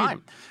over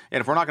time.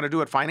 And if we're not going to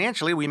do it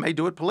financially, we may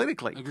do it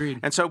politically. Agreed.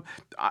 And so,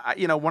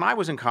 when I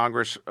was in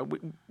Congress,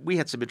 we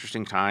had some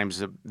interesting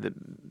times.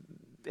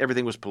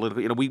 Everything was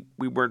political. We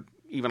weren't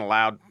even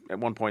allowed at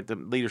one point. The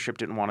leadership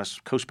didn't want us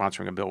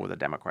co-sponsoring a bill with a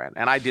Democrat,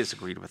 and I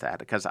disagreed with that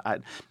because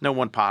no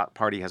one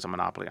party has a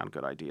monopoly on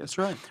good ideas. That's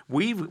right.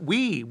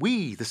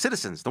 We, the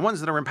citizens, the ones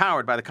that are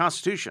empowered by the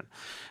Constitution,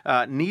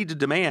 need to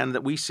demand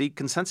that we seek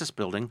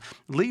consensus-building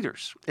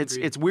leaders.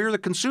 It's we're the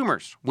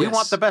consumers. We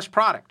want the best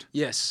product.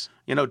 Yes.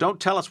 Don't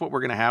tell us what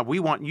we're going to have. We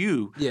want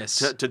you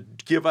to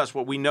give us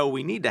what we know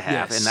we need to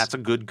have, and that's a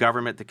good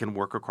government that can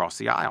work across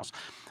the aisles.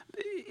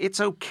 It's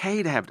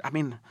okay to have.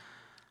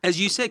 As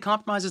you said,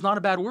 compromise is not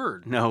a bad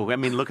word. No,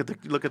 look at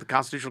the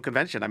Constitutional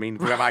Convention.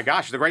 My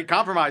gosh, the great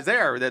compromise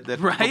there that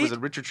right? What was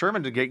it, Richard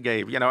Sherman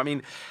gave.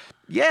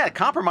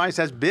 Compromise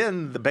has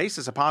been the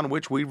basis upon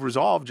which we've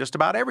resolved just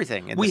about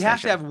everything. We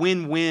have to have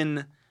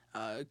win-win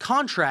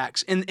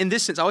contracts. In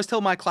this sense, I always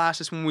tell my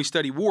classes when we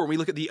study war, we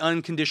look at the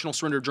unconditional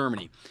surrender of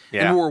Germany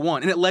in World War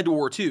I, and it led to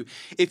World War II.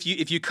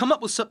 If you come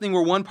up with something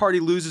where one party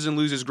loses and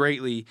loses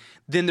greatly,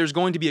 then there's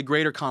going to be a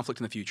greater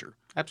conflict in the future.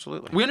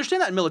 Absolutely. We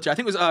understand that in military. I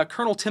think it was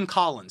Colonel Tim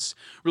Collins,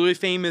 really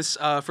famous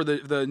for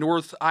the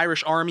North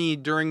Irish Army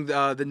during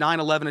the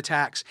 9/11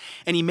 attacks.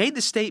 And he made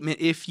the statement,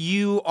 if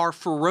you are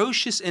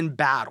ferocious in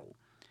battle,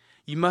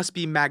 you must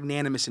be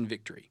magnanimous in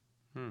victory.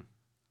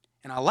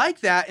 And I like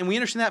that, and we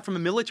understand that from a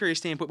military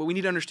standpoint, but we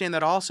need to understand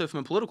that also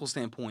from a political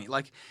standpoint.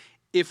 Like,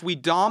 if we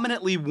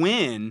dominantly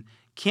win,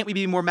 can't we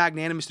be more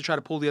magnanimous to try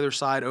to pull the other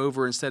side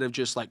over instead of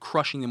just,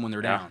 crushing them when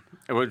they're down?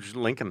 It was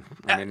Lincoln.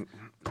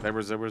 There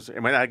was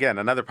again,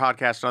 another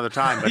podcast, another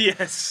time, but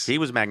he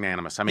was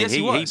magnanimous.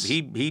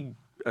 He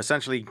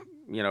essentially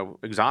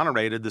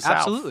exonerated the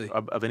South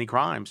of any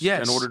crimes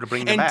in order to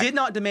bring them back. And did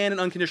not demand an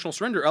unconditional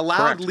surrender.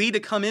 Allowed Lee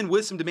to come in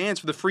with some demands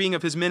for the freeing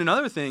of his men and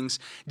other things.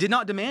 Did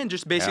not demand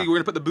just basically we're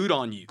going to put the boot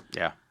on you.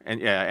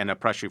 And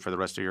oppress you for the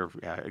rest of your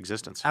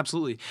existence.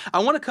 Absolutely. I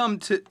want to come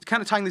to kind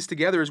of tying this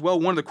together as well.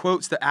 One of the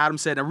quotes that Adam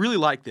said, and I really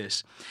like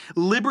this: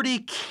 liberty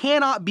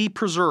cannot be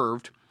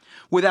preserved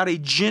without a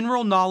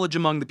general knowledge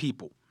among the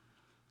people.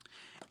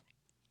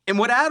 And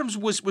what Adams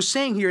was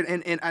saying here,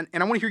 and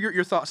I want to hear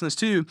your thoughts on this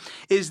too,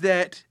 is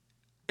that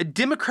a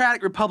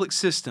democratic republic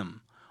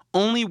system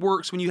only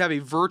works when you have a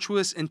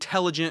virtuous,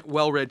 intelligent,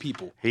 well-read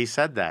people. He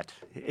said that.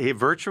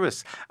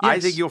 Virtuous. Yes. I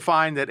think you'll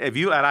find that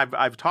and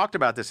I've talked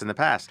about this in the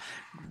past,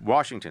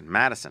 Washington,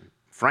 Madison,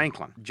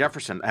 Franklin,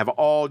 Jefferson have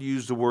all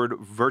used the word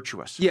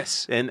virtuous.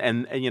 Yes.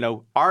 And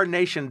our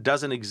nation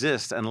doesn't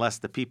exist unless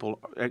the people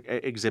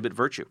exhibit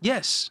virtue.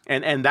 Yes.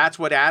 And that's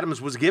what Adams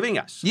was giving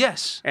us.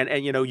 Yes.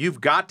 And you've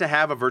got to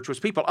have a virtuous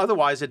people.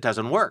 Otherwise, it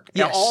doesn't work.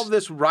 Yes. Now, all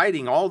this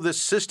writing, all this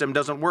system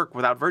doesn't work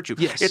without virtue.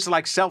 Yes. It's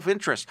like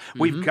self-interest.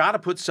 We've got to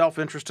put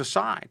self-interest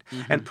aside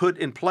and put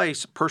in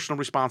place personal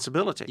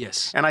responsibility.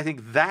 Yes. And I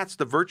think that's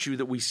the virtue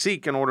that we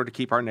seek in order to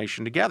keep our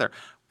nation together.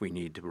 We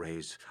need to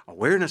raise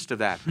awareness to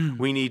that.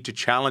 We need to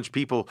challenge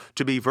people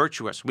to be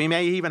virtuous. We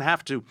may even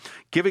have to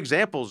give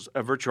examples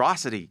of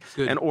virtuosity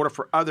in order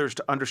for others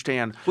to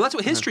understand. Well, that's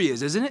what history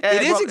is, isn't it?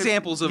 It is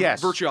examples of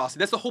virtuosity.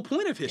 That's the whole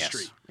point of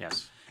history.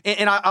 Yes.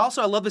 And I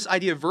love this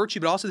idea of virtue,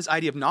 but also this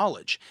idea of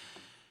knowledge.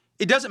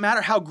 It doesn't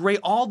matter how great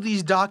all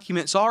these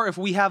documents are if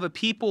we have a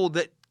people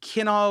that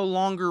can no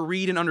longer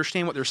read and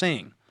understand what they're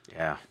saying.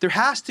 Yeah. There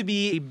has to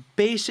be a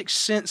basic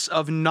sense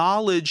of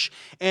knowledge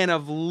and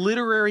of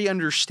literary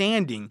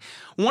understanding.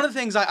 One of the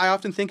things I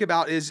often think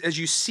about is, as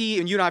you see,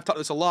 and you and I have talked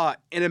this a lot,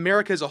 in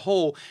America as a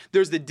whole,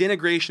 there's the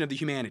denigration of the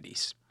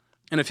humanities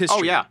and of history.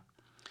 Oh, yeah.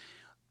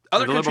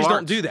 Other countries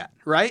don't do that,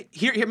 right?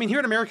 Here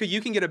in America,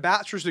 you can get a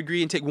bachelor's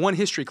degree and take one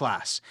history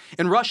class.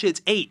 In Russia,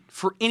 it's 8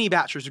 for any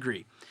bachelor's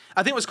degree.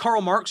 I think it was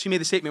Karl Marx who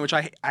made the statement, which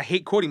I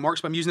hate quoting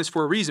Marx, but I'm using this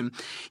for a reason.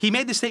 He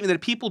made the statement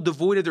that people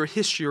devoid of their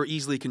history are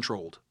easily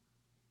controlled.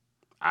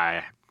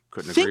 I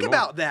couldn't agree more. Think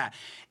about that.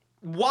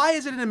 Why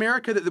is it in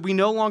America that we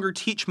no longer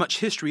teach much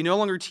history, we no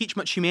longer teach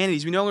much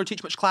humanities, we no longer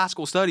teach much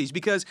classical studies?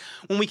 Because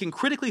when we can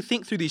critically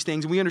think through these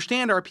things and we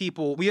understand our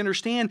people, we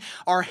understand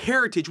our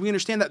heritage, we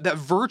understand that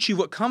virtue,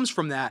 what comes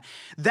from that,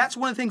 that's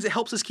one of the things that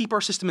helps us keep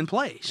our system in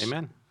place.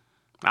 Amen.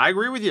 I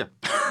agree with you.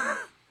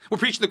 We're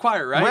preaching to the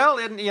choir, right? Well,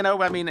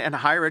 and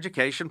higher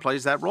education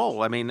plays that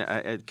role.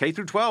 K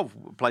through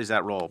 12 plays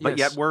that role. But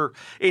yet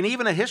and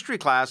even a history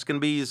class can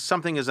be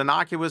something as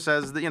innocuous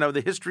as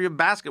the history of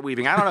basket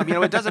weaving. I don't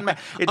know. It doesn't matter.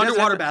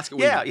 Underwater basket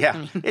weaving.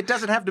 Yeah. It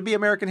doesn't have to be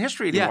American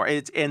history anymore.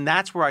 Yeah. And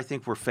that's where I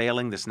think we're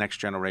failing this next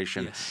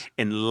generation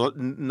in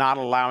not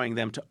allowing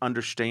them to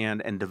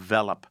understand and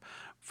develop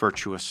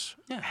virtuous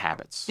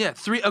habits. Yeah,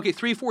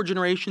 3-4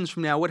 generations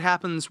from now, what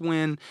happens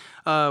when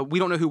we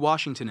don't know who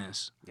Washington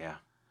is? Yeah.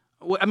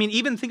 Well, I mean,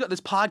 even think about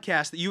this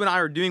podcast that you and I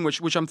are doing,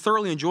 which I'm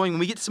thoroughly enjoying. When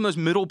we get to some of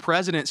those middle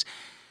presidents,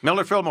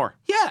 Millard Fillmore.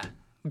 yeah,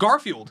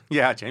 Garfield.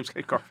 Yeah, James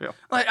K. Garfield.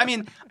 Like, I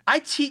mean, I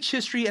teach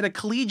history at a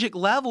collegiate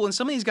level, and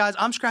some of these guys,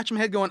 I'm scratching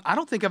my head going, I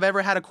don't think I've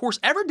ever had a course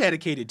ever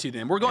dedicated to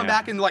them. We're going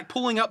back and like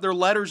pulling up their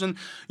letters and,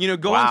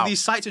 going to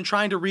these sites and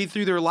trying to read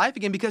through their life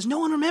again because no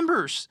one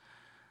remembers.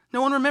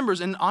 No one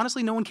remembers, and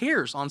honestly, no one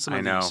cares on some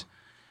of these. I know.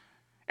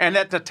 And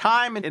at the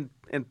time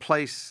and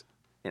place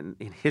in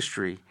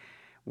history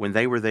when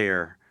they were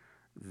there,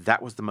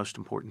 that was the most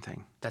important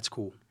thing. That's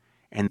cool.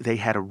 And they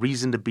had a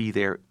reason to be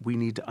there. We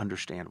need to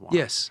understand why.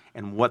 Yes.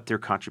 And what their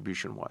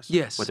contribution was.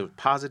 Yes. Whether it was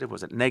positive,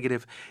 was it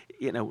negative?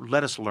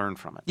 Let us learn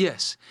from it.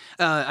 Yes.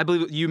 I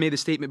believe you made the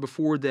statement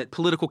before that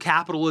political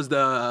capital is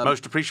the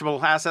most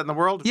appreciable asset in the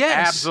world?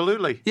 Yes.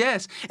 Absolutely.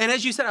 Yes. And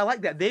as you said, I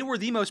like that. They were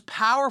the most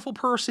powerful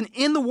person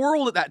in the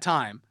world at that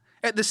time.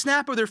 At the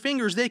snap of their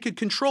fingers, they could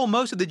control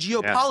most of the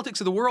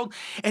geopolitics of the world,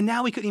 and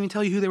now we couldn't even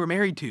tell you who they were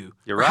married to,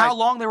 or how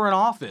long they were in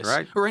office,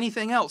 right, or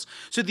anything else.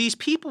 So these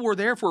people were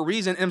there for a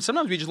reason, and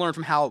sometimes we just learn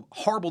from how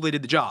horrible they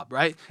did the job,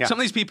 right? Yeah. Some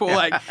of these people,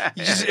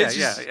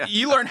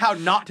 you learn how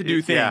not to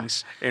do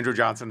things. Yeah. Andrew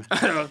Johnson.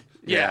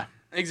 Yeah,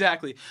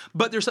 exactly.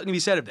 But there's something to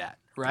be said of that,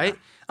 right?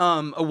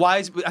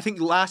 I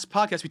think last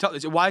podcast we talked about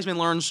this, a wise man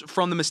learns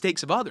from the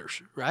mistakes of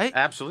others, right?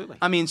 Absolutely.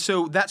 I mean,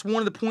 so that's one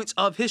of the points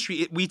of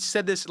history. We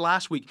said this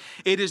last week.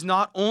 It is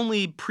not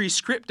only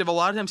prescriptive. A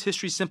lot of times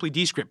history is simply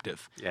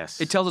descriptive.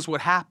 Yes. It tells us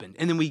what happened,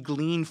 and then we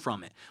glean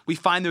from it. We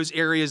find those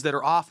areas that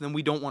are off, and then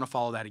we don't want to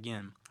follow that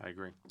again. I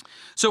agree.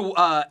 So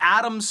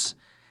Adams...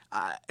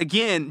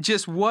 again,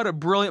 just what a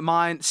brilliant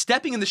mind.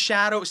 Stepping out of the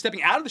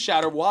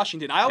shadow of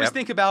Washington. I always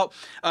think about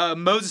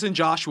Moses and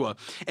Joshua.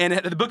 And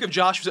the book of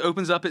Joshua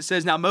opens up, it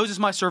says, "Now Moses,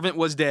 my servant,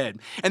 was dead."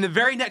 And the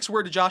very next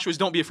word to Joshua is,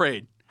 "Don't be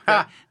afraid."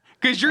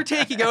 Because you're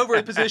taking over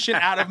a position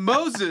out of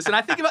Moses. And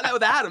I think about that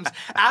with Adams.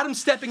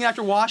 Adams stepping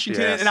after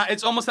Washington, and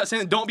it's almost that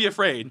saying, don't be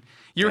afraid.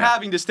 You're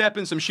having to step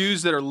in some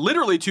shoes that are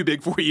literally too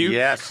big for you.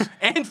 Yes.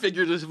 And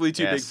figuratively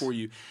too big for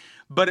you.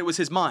 But it was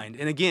his mind.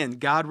 And again,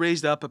 God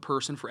raised up a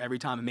person for every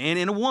time, a man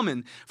and a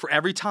woman for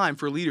every time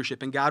for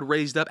leadership. And God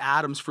raised up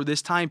Adams for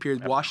this time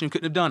period. Washington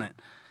couldn't have done it.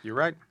 You're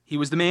right. He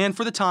was the man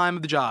for the time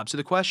of the job. So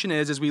the question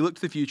is, as we look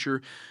to the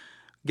future,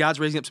 God's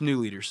raising up some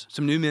new leaders,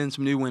 some new men,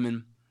 some new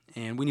women,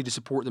 and we need to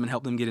support them and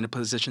help them get into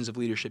positions of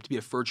leadership to be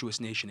a virtuous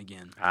nation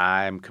again.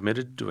 I'm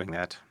committed to doing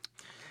that.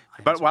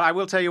 But I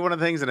will tell you one of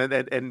the things,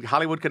 and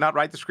Hollywood could not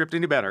write the script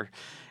any better,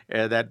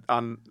 that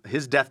on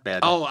his deathbed.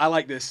 Oh, I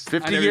like this.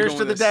 50 years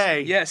to the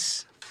day.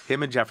 Yes.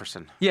 Him and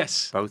Jefferson.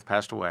 Yes. Both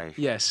passed away.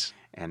 Yes.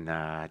 And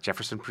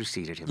Jefferson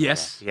preceded him.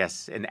 Yes.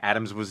 Yes. And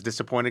Adams was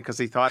disappointed because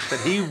he thought that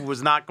he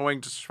was not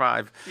going to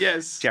survive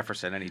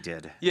Jefferson, and he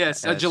did.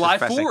 Yes. July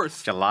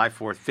 4th. July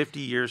 4th,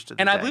 50 years to the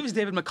day. And I believe it's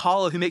David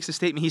McCullough who makes the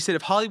statement. He said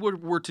if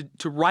Hollywood were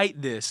to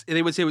write this,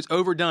 they would say it was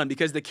overdone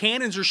because the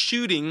cannons are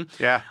shooting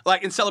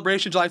like in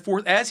celebration July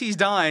 4th as he's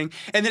dying,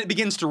 and then it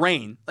begins to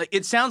rain. Like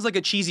it sounds like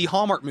a cheesy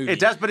Hallmark movie. It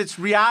does, but it's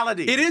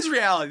reality. It is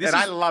reality.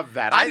 I love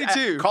that. I do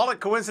too. Call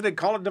it coincidence,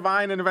 call it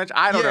divine intervention.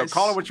 I don't know.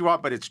 Call it what you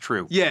want, but it's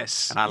true.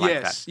 Yes. And I like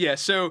that.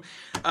 Yes. So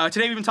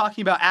today we've been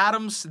talking about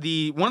Adams, one of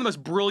the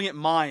most brilliant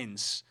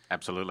minds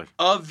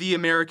of the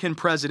American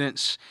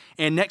presidents.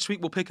 And next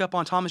week we'll pick up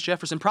on Thomas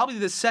Jefferson. Probably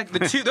those are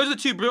the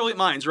two brilliant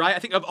minds, right? I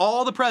think of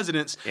all the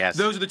presidents,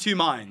 those are the two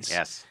minds.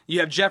 Yes. You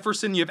have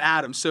Jefferson, you have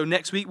Adams. So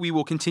next week we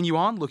will continue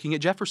on looking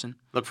at Jefferson.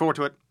 Look forward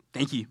to it.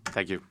 Thank you.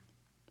 Thank you.